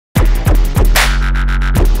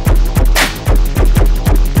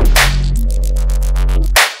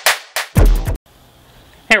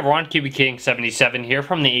everyone, QBKing77 here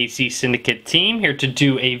from the AC Syndicate team, here to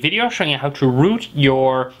do a video showing you how to root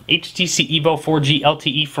your HTC EVO 4G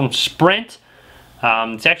LTE from Sprint.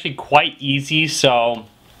 It's actually quite easy, so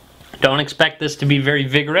don't expect this to be very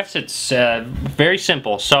vigorous. It's very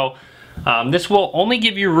simple. So this will only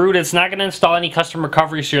give you root. It's not going to install any custom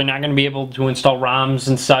recovery, so you're not going to be able to install ROMs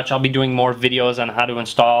and such. I'll be doing more videos on how to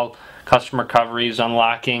install custom recoveries,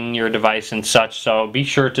 unlocking your device and such, so be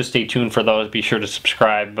sure to stay tuned for those. Be sure to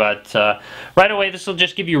subscribe. But right away, this will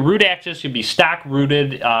just give you root access. You'll be stock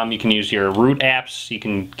rooted. You can use your root apps. You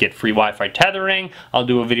can get free Wi-Fi tethering. I'll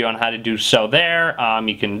do a video on how to do so there.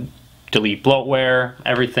 You can delete bloatware,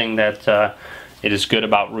 everything that it is good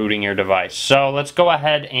about rooting your device. So let's go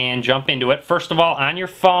ahead and jump into it. First of all, on your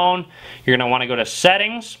phone, you're going to want to go to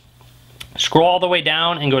Settings, scroll all the way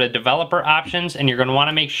down and go to Developer Options, and you're going to want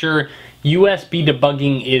to make sure USB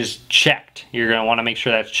debugging is checked. You're going to want to make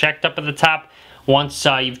sure that's checked up at the top. Once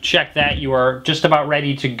you've checked that, you are just about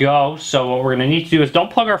ready to go. So what we're going to need to do is don't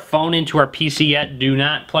plug our phone into our PC yet. Do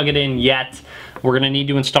not plug it in yet. We're going to need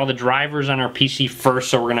to install the drivers on our PC first,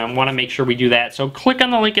 so we're going to want to make sure we do that. So click on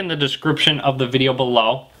the link in the description of the video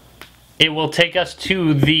below. It will take us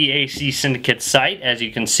to the AC Syndicate site. As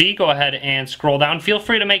you can see, go ahead and scroll down. Feel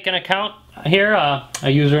free to make an account here, a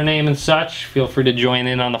username and such. Feel free to join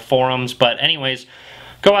in on the forums. But anyways,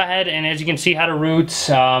 go ahead, and as you can see how to root,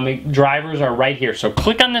 drivers are right here. So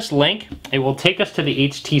click on this link. It will take us to the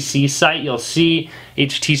HTC site. You'll see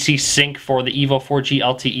HTC Sync for the EVO 4G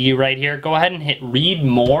LTE right here. Go ahead and hit Read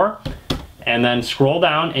More, and then scroll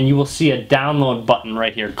down and you will see a download button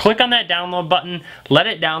right here. Click on that download button, let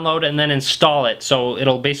it download, and then install it. So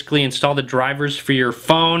it'll basically install the drivers for your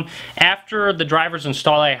phone. After the drivers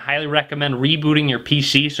install, I highly recommend rebooting your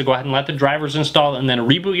PC. So go ahead and let the drivers install and then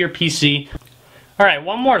reboot your PC. Alright,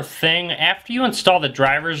 one more thing. After you install the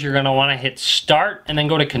drivers, you're going to want to hit Start and then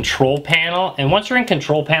go to Control Panel. And once you're in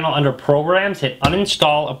Control Panel under Programs, hit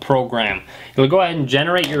Uninstall a Program. It'll go ahead and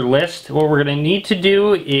generate your list. What we're going to need to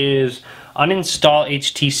do is uninstall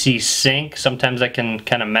HTC Sync. Sometimes that can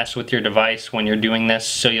kind of mess with your device when you're doing this.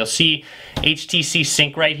 So you'll see HTC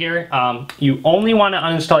Sync right here. You only want to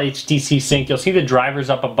uninstall HTC Sync. You'll see the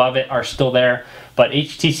drivers up above it are still there, but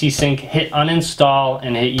HTC Sync, hit uninstall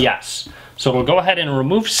and hit yes. So it'll go ahead and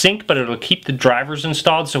remove Sync, but it'll keep the drivers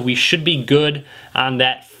installed, so we should be good on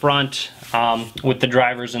that front with the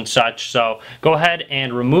drivers and such. So go ahead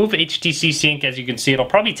and remove HTC Sync. As you can see, it'll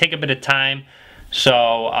probably take a bit of time.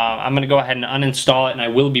 So I'm going to go ahead and uninstall it, and I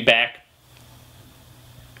will be back.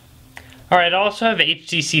 Alright, I also have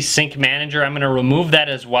HTC Sync Manager. I'm going to remove that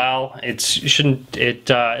as well.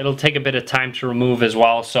 It'll take a bit of time to remove as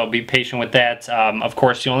well, so be patient with that. Of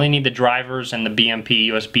course, you only need the drivers and the BMP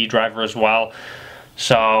USB driver as well.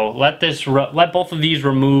 So let both of these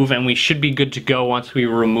remove, and we should be good to go once we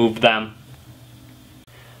remove them.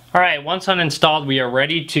 Alright, once uninstalled, we are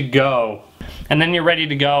ready to go. And then you're ready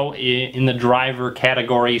to go in the driver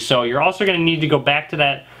category. So you're also going to need to go back to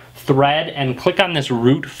that thread and click on this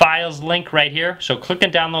root files link right here. So click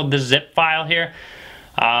and download the zip file here.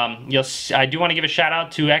 I do want to give a shout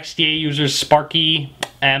out to XDA users Sparky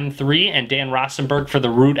M3 and Dan Rosenberg for the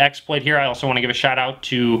root exploit here. I also want to give a shout out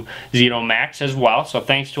to Zito Max as well. So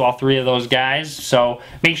thanks to all three of those guys. So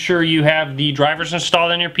make sure you have the drivers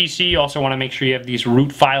installed on your PC. You also want to make sure you have these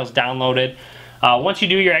root files downloaded. Once you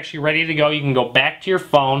do, you're actually ready to go. You can go back to your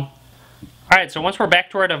phone. Alright, so once we're back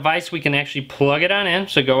to our device, we can actually plug it on in.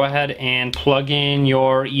 So go ahead and plug in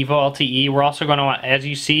your EVO LTE. We're also going to, as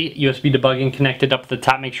you see, USB debugging connected up at the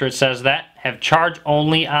top. Make sure it says that. Have charge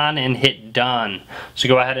only on and hit done. So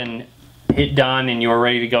go ahead and hit done and you're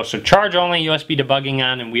ready to go. So charge only, USB debugging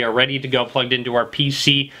on, and we are ready to go, plugged into our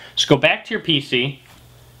PC. So go back to your PC.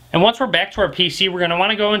 And once we're back to our PC, we're going to want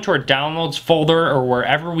to go into our downloads folder or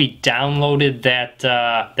wherever we downloaded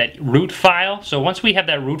that root file. So once we have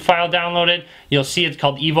that root file downloaded, you'll see it's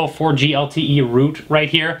called EVO 4G LTE root right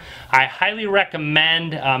here. I highly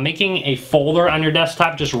recommend making a folder on your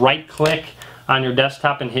desktop. Just right click on your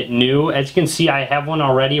desktop and hit new. As you can see, I have one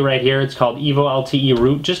already right here. It's called EVO LTE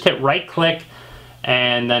root. Just hit right click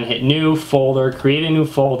and then hit new folder, create a new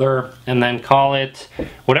folder, and then call it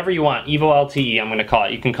whatever you want. EVO LTE, I'm going to call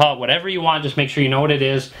it. You can call it whatever you want, just make sure you know what it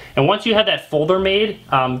is. And once you have that folder made,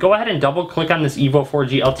 go ahead and double click on this EVO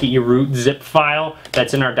 4G LTE root zip file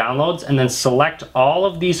that's in our downloads, and then select all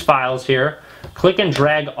of these files here. Click and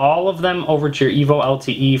drag all of them over to your EVO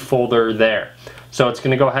LTE folder there. So it's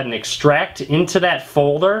going to go ahead and extract into that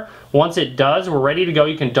folder. Once it does, we're ready to go.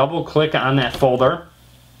 You can double click on that folder.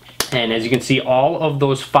 And as you can see, all of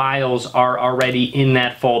those files are already in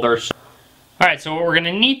that folder. Alright, so what we're going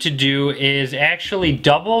to need to do is actually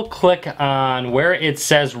double click on where it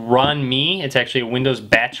says run me. It's actually a Windows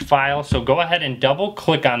batch file, so go ahead and double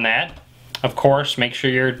click on that. Of course, make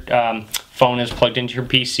sure your phone is plugged into your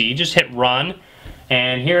PC. Just hit run,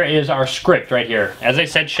 and here is our script right here. As I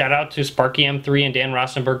said, shout out to Sparky M3 and Dan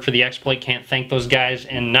Rosenberg for the exploit. Can't thank those guys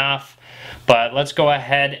enough. But let's go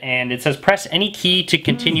ahead, and it says press any key to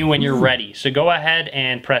continue when you're ready. So go ahead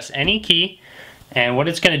and press any key. And what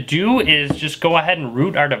it's going to do is just go ahead and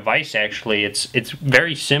root our device, actually. It's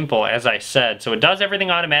very simple, as I said. So it does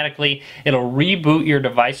everything automatically. It'll reboot your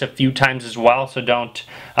device a few times as well, so don't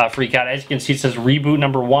freak out. As you can see, it says reboot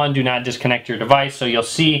number 1, do not disconnect your device. So you'll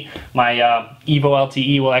see my EVO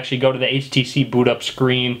LTE will actually go to the HTC boot up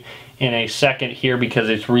screen in a second here because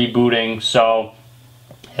it's rebooting. So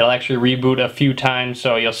it'll actually reboot a few times,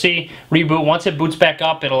 so you'll see reboot. Once it boots back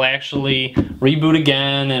up, it'll actually reboot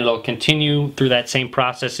again, and it'll continue through that same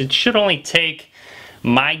process. It should only take,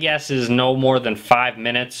 my guess is no more than 5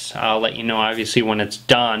 minutes. I'll let you know obviously when it's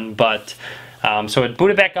done, but so it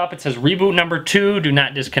booted back up. It says reboot number 2, do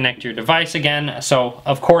not disconnect your device again. So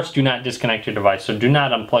of course do not disconnect your device, so do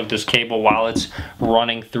not unplug this cable while it's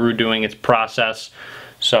running through doing its process.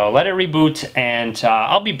 So let it reboot, and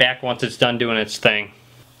I'll be back once it's done doing its thing.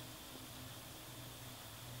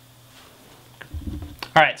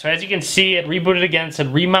 Alright, so as you can see, it rebooted again. It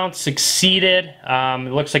said remount succeeded.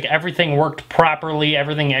 It looks like everything worked properly.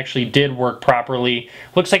 Everything actually did work properly.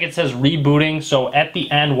 Looks like it says rebooting, so at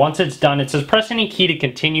the end, once it's done, it says press any key to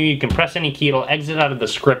continue. You can press any key. It'll exit out of the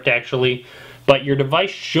script, actually. But your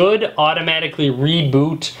device should automatically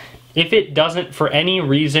reboot. If it doesn't, for any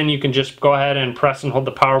reason, you can just go ahead and press and hold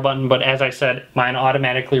the power button, but as I said, mine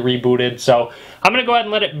automatically rebooted, so I'm going to go ahead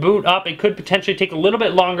and let it boot up. It could potentially take a little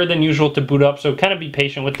bit longer than usual to boot up, so kind of be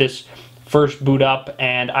patient with this first boot up,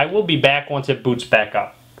 and I will be back once it boots back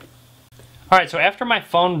up. Alright, so after my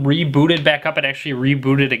phone rebooted back up, it actually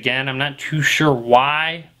rebooted again. I'm not too sure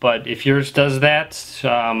why, but if yours does that,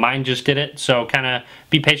 mine just did it. So kind of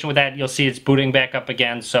be patient with that. You'll see it's booting back up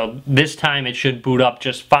again. So this time it should boot up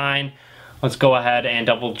just fine. Let's go ahead and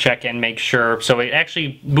double check and make sure. So it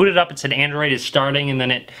actually booted up. It said Android is starting, and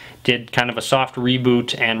then it did kind of a soft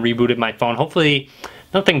reboot and rebooted my phone. Hopefully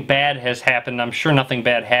nothing bad has happened. I'm sure nothing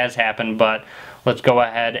bad has happened, but let's go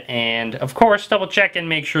ahead and, of course, double check and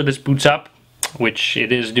make sure this boots up, which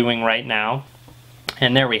it is doing right now.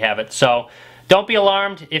 And there we have it. So don't be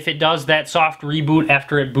alarmed if it does that soft reboot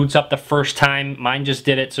after it boots up the first time. Mine just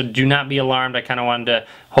did it, so do not be alarmed. I kind of wanted to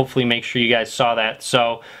hopefully make sure you guys saw that.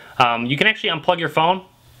 So you can actually unplug your phone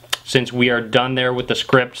since we are done there with the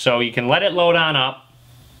script, so you can let it load on up.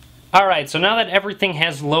 Alright, so now that everything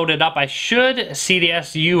has loaded up, I should see the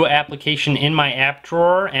SU application in my app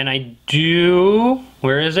drawer, and I do.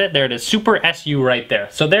 Where is it? There it is, Super SU right there.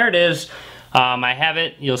 So there it is. I have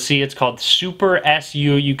it. You'll see it's called Super SU.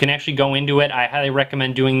 You can actually go into it. I highly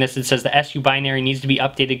recommend doing this. It says the SU binary needs to be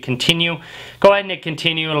updated. Continue. Go ahead and hit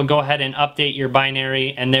continue. It'll go ahead and update your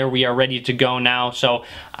binary, and there we are ready to go now. So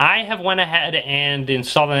I have went ahead and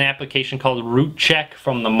installed an application called Root Check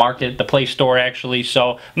from the Play Store, actually.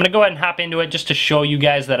 So I'm going to go ahead and hop into it just to show you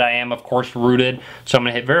guys that I am, of course, rooted. So I'm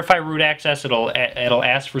going to hit verify root access. It'll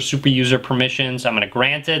ask for super user permissions. I'm going to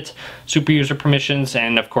grant it super user permissions,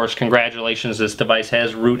 and of course, congratulations. This device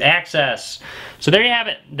has root access. So there you have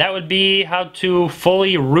it. That would be how to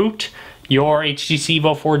fully root your HTC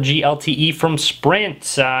EVO 4G LTE from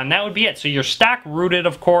Sprint. And that would be it. So you're stock rooted,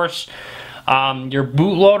 of course. Your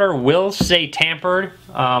bootloader will say tampered.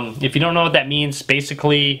 If you don't know what that means,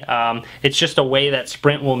 basically it's just a way that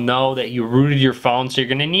Sprint will know that you rooted your phone. So you're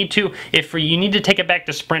going to need to, if you need to take it back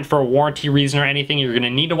to Sprint for a warranty reason or anything, you're going to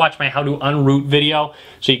need to watch my how to unroot video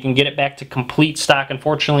so you can get it back to complete stock.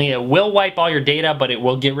 Unfortunately, it will wipe all your data, but it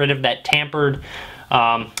will get rid of that tampered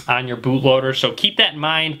on your bootloader, so keep that in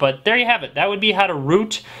mind. But there you have it. That would be how to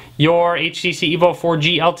root your HTC EVO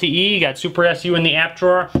 4G LTE. You got Super SU in the app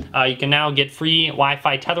drawer. You can now get free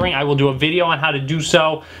Wi-Fi tethering. I will do a video on how to do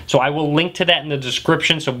so, so I will link to that in the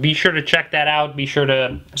description, so be sure to check that out. Be sure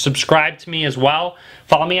to subscribe to me as well.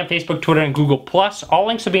 Follow me on Facebook, Twitter, and Google+. All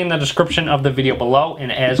links will be in the description of the video below,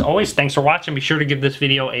 and as always, thanks for watching. Be sure to give this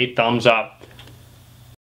video a thumbs up.